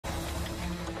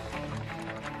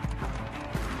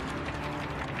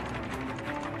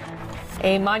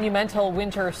A monumental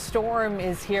winter storm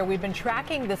is here. We've been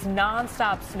tracking this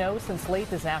nonstop snow since late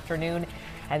this afternoon,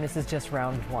 and this is just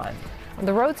round one.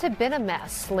 The roads have been a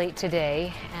mess late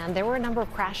today, and there were a number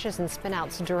of crashes and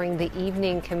spinouts during the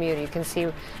evening commute. You can see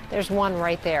there's one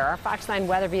right there. Our Fox 9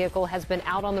 weather vehicle has been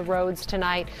out on the roads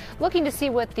tonight, looking to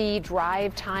see what the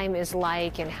drive time is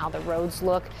like and how the roads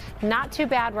look. Not too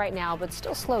bad right now, but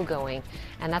still slow going.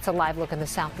 And that's a live look in the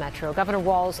South Metro. Governor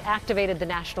Walz activated the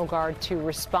National Guard to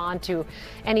respond to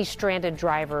any stranded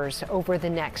drivers over the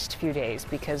next few days,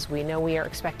 because we know we are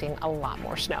expecting a lot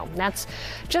more snow. And that's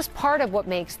just part of what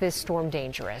makes this storm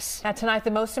dangerous. Now tonight,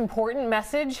 the most important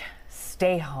message: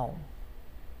 stay home.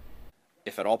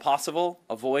 If at all possible,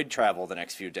 avoid travel the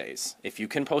next few days. If you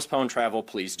can postpone travel,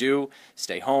 please do.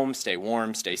 Stay home, stay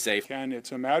warm, stay safe.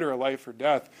 It's a matter of life or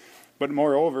death. But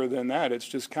moreover than that, it's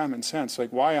just common sense.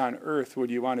 Like, why on earth would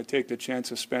you want to take the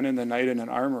chance of spending the night in an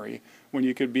armory when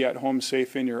you could be at home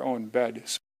safe in your own bed?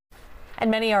 And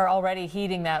many are already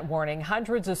heeding that warning.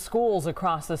 Hundreds of schools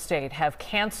across the state have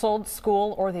canceled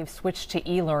school or they've switched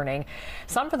to e-learning,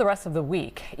 some for the rest of the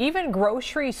week. Even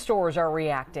grocery stores are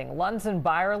reacting. Lund's and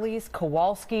Byerly's,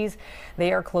 Kowalski's,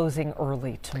 they are closing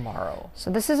early tomorrow.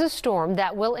 So this is a storm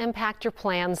that will impact your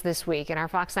plans this week, and our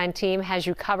Fox 9 team has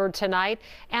you covered tonight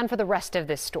and for the rest of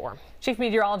this storm. Chief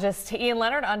Meteorologist Ian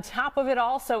Leonard on top of it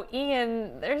all. So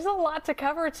Ian, there's a lot to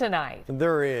cover tonight.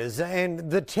 There is,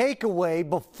 and the takeaway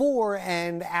before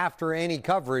and after any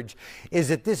coverage is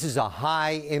that this is a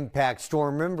high impact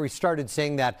storm. Remember, we started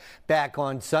saying that back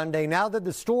on Sunday. Now that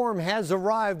the storm has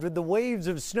arrived with the waves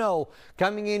of snow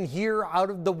coming in here out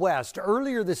of the west.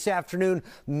 Earlier this afternoon,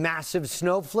 massive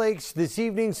snowflakes. This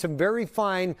evening, some very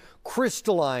fine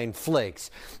crystalline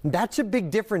flakes. That's a big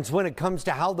difference when it comes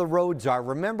to how the roads are.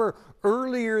 Remember,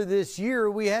 earlier this year,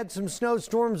 we had some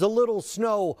snowstorms, a little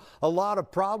snow, a lot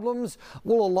of problems.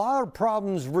 Well, a lot of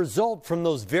problems result from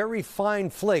those very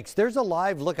fine flakes. There's a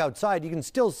live look outside. You can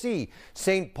still see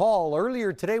St. Paul.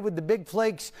 Earlier today with the big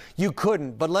flakes, you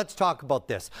couldn't. But let's talk about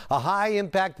this. A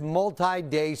high-impact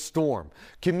multi-day storm.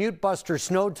 Commute buster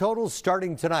snow totals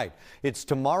starting tonight. It's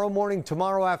tomorrow morning,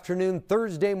 tomorrow afternoon,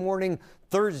 Thursday morning,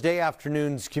 Thursday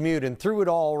afternoon's commute. And through it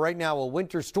all, right now, a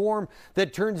winter storm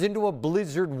that turns into a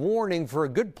blizzard warning for a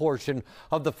good portion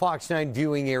of the Fox 9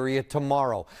 viewing area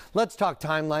tomorrow. Let's talk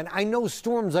timeline. I know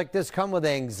storms like this come with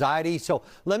anxiety, so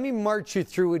let me march you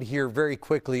through it here very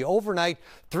quickly. Overnight,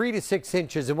 3 to 6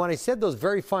 inches. And when I said those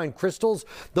very fine crystals,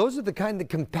 those are the kind that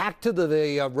compact to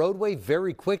the roadway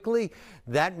very quickly.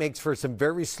 That makes for some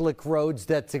very slick roads.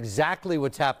 That's exactly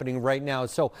what's happening right now.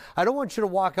 So I don't want you to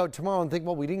walk out tomorrow and think,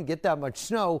 well, we didn't get that much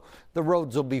snow. The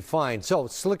roads will be fine. So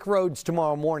slick roads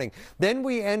tomorrow morning. Then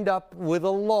we end up with a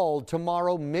lull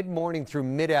tomorrow mid-morning through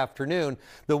mid-afternoon.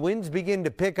 The winds begin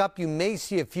to pick up. You may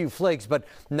see a few flakes, but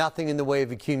nothing in the way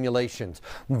of accumulations.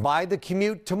 By the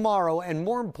commute tomorrow, and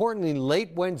more importantly,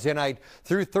 late Wednesday night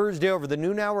through Thursday over the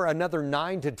noon hour, another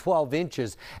 9 to 12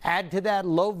 inches. Add to that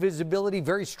low visibility,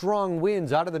 very strong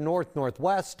winds out of the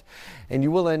north-northwest, and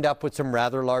you will end up with some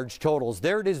rather large totals.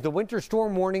 There it is, the winter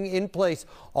storm warning in place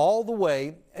all the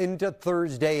way into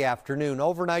Thursday afternoon.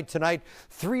 Overnight tonight,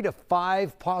 3 to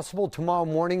 5 possible tomorrow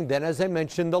morning. Then, as I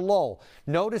mentioned, the lull.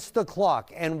 Notice the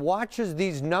clock and watch as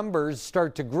these numbers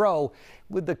start to grow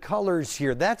with the colors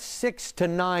here. That's 6 to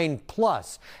 9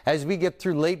 plus as we get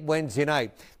through late Wednesday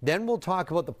night. Then we'll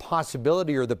talk about the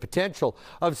possibility or the potential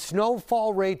of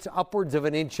snowfall rates upwards of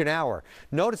an inch an hour.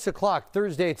 Notice the clock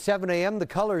Thursday at 7 a.m. The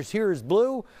colors here is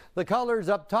blue. The colors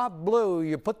up top blue.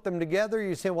 You put them together,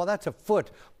 you say, well, that's a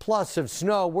foot plus of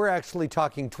snow. We're actually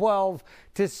talking 12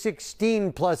 to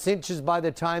 16 plus inches by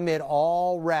the time it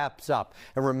all wraps up.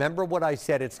 And remember what I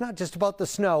said, it's not just about the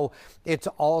snow, it's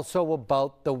also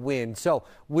about the wind. So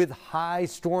with high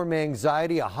storm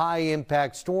anxiety, a high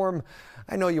impact storm,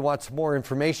 I know you want some more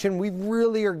information. We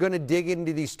really are going to dig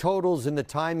into these totals and the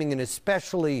timing, and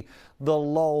especially the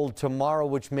lull tomorrow,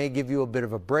 which may give you a bit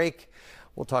of a break.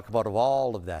 We'll talk about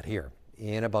all of that here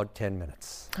in about 10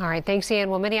 minutes. All right, thanks, Ian.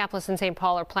 Well, Minneapolis and St.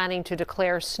 Paul are planning to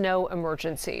declare snow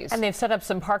emergencies. And they've set up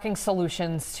some parking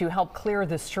solutions to help clear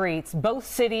the streets. Both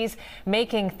cities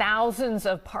making thousands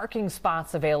of parking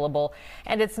spots available.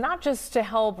 And it's not just to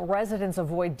help residents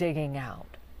avoid digging out.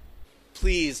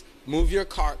 Please move your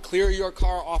car, clear your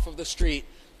car off of the street,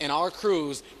 and our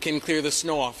crews can clear the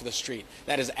snow off of the street.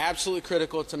 That is absolutely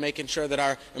critical to making sure that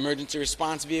our emergency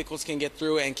response vehicles can get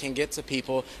through and can get to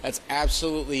people. That's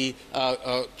absolutely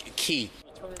key.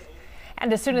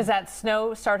 And as soon as that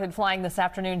snow started flying this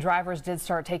afternoon, drivers did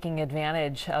start taking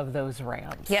advantage of those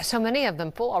ramps. Yeah, so many of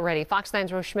them full already. Fox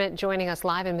 9's Rose Schmidt joining us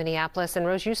live in Minneapolis. And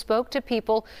Rose, you spoke to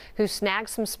people who snagged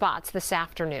some spots this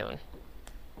afternoon.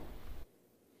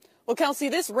 Well, Kelsey,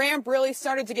 this ramp really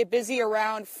started to get busy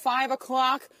around 5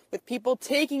 o'clock with people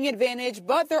taking advantage,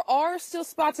 but there are still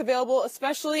spots available,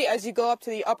 especially as you go up to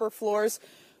the upper floors.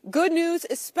 Good news,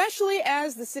 especially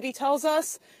as the city tells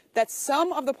us that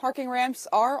some of the parking ramps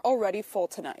are already full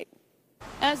tonight.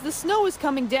 As the snow is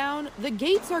coming down, the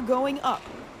gates are going up,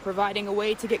 providing a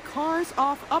way to get cars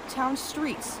off uptown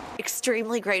streets.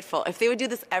 Extremely grateful. If they would do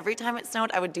this every time it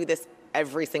snowed, I would do this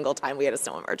every single time we had a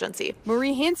snow emergency.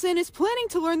 Marie Hansen is planning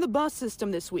to learn the bus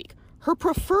system this week, her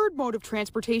preferred mode of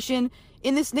transportation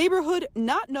in this neighborhood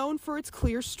not known for its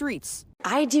clear streets.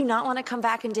 I do not want to come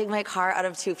back and dig my car out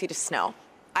of 2 feet of snow.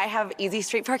 I have easy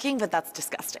street parking, but that's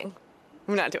disgusting.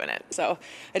 I'm not doing it. So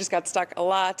I just got stuck a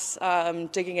lot.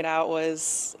 Digging it out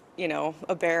was,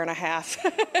 a bear and a half.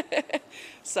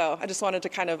 So I just wanted to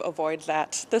kind of avoid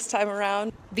that this time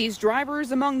around. These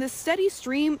drivers among the steady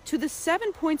stream to the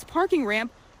 7 Points parking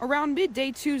ramp around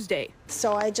midday Tuesday.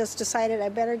 So I just decided I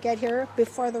better get here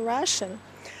before the rush and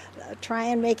try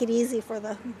and make it easy for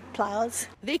the plows.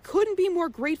 They couldn't be more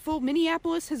grateful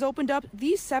Minneapolis has opened up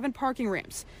these 7 parking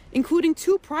ramps, including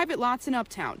 2 private lots in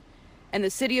Uptown, and the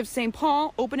city of St.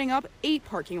 Paul opening up 8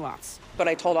 parking lots. But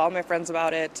I told all my friends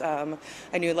about it. I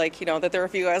knew, that there were a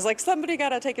few guys somebody got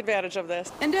to take advantage of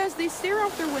this. And as they stare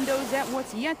out their windows at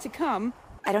what's yet to come,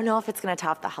 I don't know if it's going to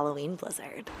top the Halloween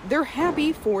blizzard. They're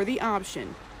happy for the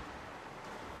option.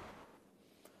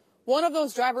 One of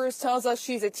those drivers tells us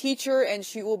she's a teacher and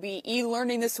she will be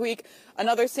e-learning this week.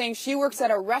 Another saying she works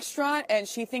at a restaurant and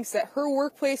she thinks that her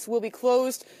workplace will be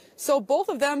closed. So both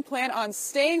of them plan on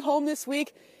staying home this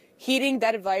week, heeding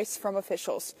that advice from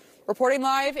officials. Reporting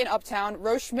live in Uptown,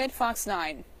 Rose Schmidt, Fox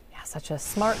 9. Yeah, such a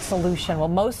smart solution. Well,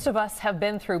 most of us have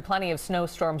been through plenty of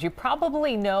snowstorms. You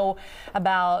probably know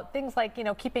about things like,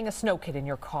 keeping a snow kit in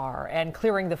your car and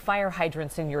clearing the fire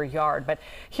hydrants in your yard. But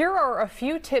here are a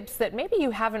few tips that maybe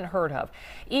you haven't heard of.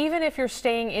 Even if you're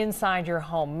staying inside your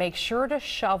home, make sure to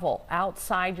shovel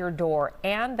outside your door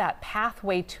and that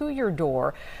pathway to your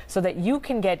door so that you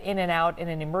can get in and out in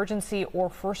an emergency or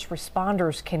first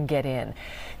responders can get in.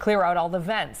 Clear out all the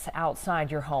vents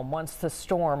outside your home once the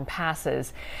storm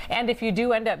passes. And if you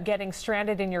do end up getting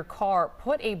stranded in your car,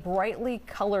 put a brightly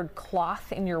colored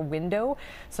cloth in your window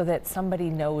so that somebody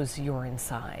knows you're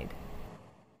inside.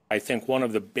 I think one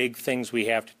of the big things we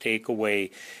have to take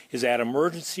away is that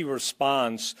emergency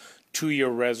response to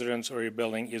your residence or your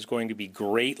building is going to be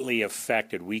greatly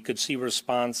affected. We could see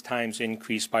response times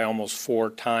increase by almost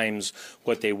 4 times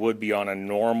what they would be on a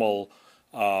normal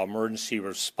emergency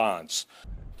response.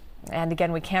 And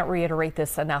again, we can't reiterate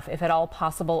this enough. If at all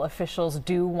possible, officials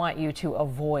do want you to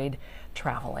avoid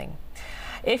traveling.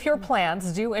 If your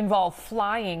plans do involve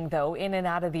flying, though, in and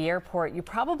out of the airport, you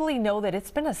probably know that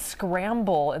it's been a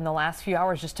scramble in the last few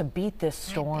hours just to beat this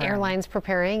storm. Airlines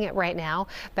preparing it right now.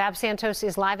 Babs Santos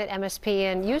is live at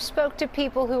MSP, and you spoke to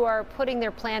people who are putting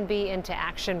their Plan B into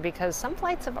action because some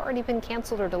flights have already been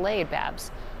canceled or delayed, Babs.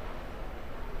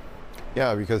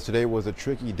 Yeah, because today was a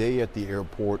tricky day at the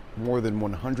airport. More than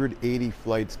 180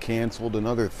 flights canceled,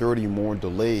 another 30 more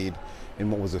delayed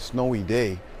in what was a snowy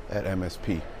day at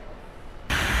MSP.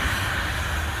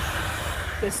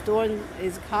 The storm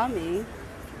is coming,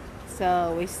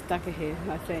 so we're stuck here,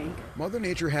 I think. Mother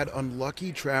Nature had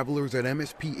unlucky travelers at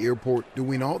MSP Airport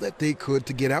doing all that they could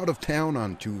to get out of town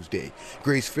on Tuesday.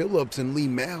 Grace Phillips and Lee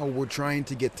Mao were trying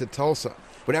to get to Tulsa.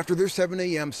 But after their 7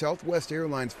 a.m. Southwest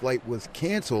Airlines flight was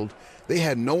canceled, they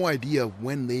had no idea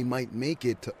when they might make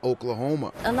it to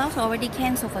Oklahoma. A lot already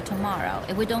canceled for tomorrow.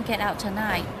 If we don't get out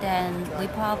tonight, then we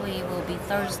probably will be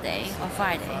Thursday or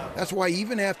Friday. That's why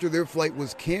even after their flight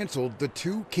was canceled, the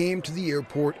two came to the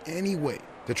airport anyway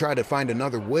to try to find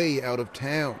another way out of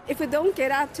town. If we don't get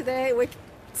out today, we're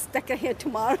stuck here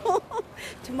tomorrow.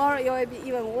 Tomorrow it will be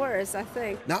even worse, I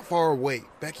think. Not far away,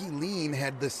 Becky Lean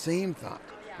had the same thought.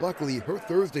 Luckily, her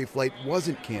Thursday flight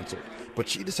wasn't canceled, but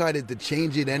she decided to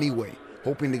change it anyway,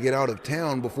 hoping to get out of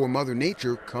town before Mother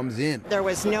Nature comes in. There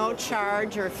was no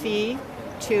charge or fee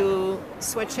to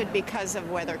switch it because of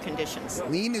weather conditions.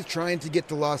 Lean is trying to get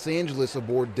to Los Angeles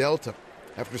aboard Delta.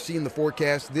 After seeing the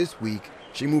forecast this week,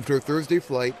 she moved her Thursday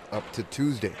flight up to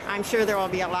Tuesday. I'm sure there will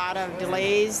be a lot of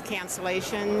delays,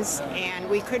 cancellations, and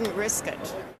we couldn't risk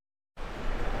it.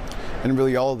 And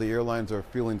really all of the airlines are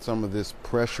feeling some of this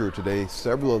pressure today,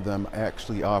 several of them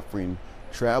actually offering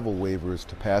travel waivers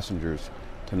to passengers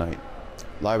tonight.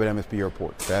 Live at MSP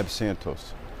Airport, Babs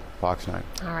Santos, Fox 9.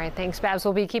 All right, thanks, Babs.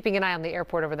 We'll be keeping an eye on the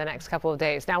airport over the next couple of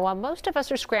days. Now, while most of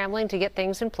us are scrambling to get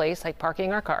things in place, like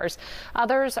parking our cars,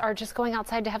 others are just going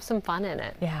outside to have some fun in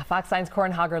it. Yeah, Fox 9's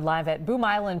Corin Hoggard live at Boom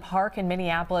Island Park in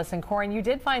Minneapolis. And Corin, you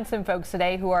did find some folks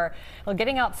today who are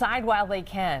getting outside while they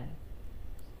can.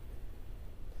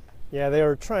 Yeah, they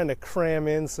were trying to cram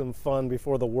in some fun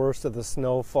before the worst of the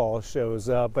snowfall shows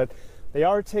up, but they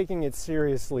are taking it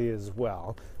seriously as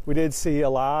well. We did see a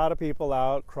lot of people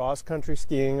out cross-country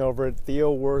skiing over at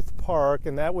Theo Wirth Park,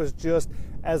 and that was just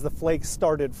as the flakes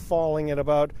started falling at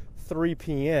about 3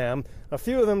 p.m. A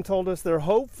few of them told us they're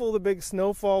hopeful the big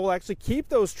snowfall will actually keep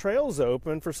those trails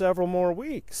open for several more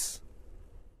weeks.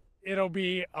 It'll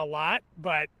be a lot,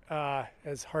 but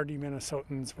as hardy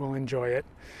Minnesotans will enjoy it.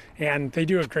 And they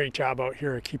do a great job out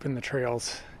here of keeping the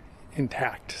trails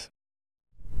intact.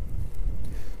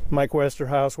 Mike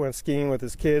Westerhouse went skiing with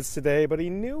his kids today, but he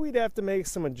knew he'd have to make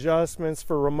some adjustments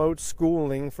for remote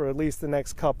schooling for at least the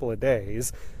next couple of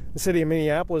days. The city of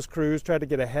Minneapolis crews tried to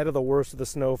get ahead of the worst of the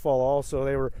snowfall also.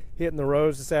 They were hitting the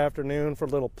roads this afternoon for a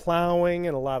little plowing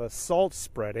and a lot of salt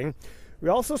spreading. We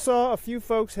also saw a few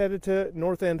folks headed to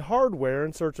North End Hardware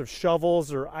in search of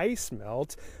shovels or ice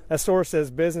melt. That source says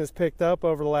business picked up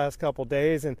over the last couple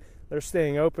days, and they're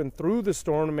staying open through the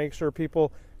storm to make sure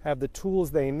people have the tools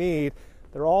they need.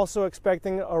 They're also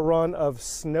expecting a run of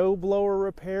snowblower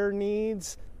repair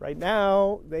needs. Right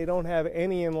now, they don't have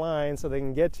any in line so they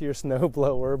can get to your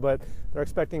snowblower, but they're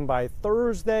expecting by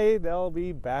Thursday they'll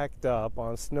be backed up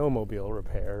on snowmobile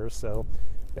repairs. So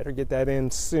better get that in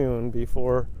soon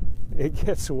before it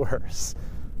gets worse.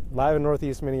 Live in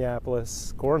Northeast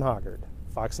Minneapolis, Corin Hoggard,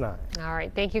 Fox 9. All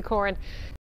right, thank you, Corin.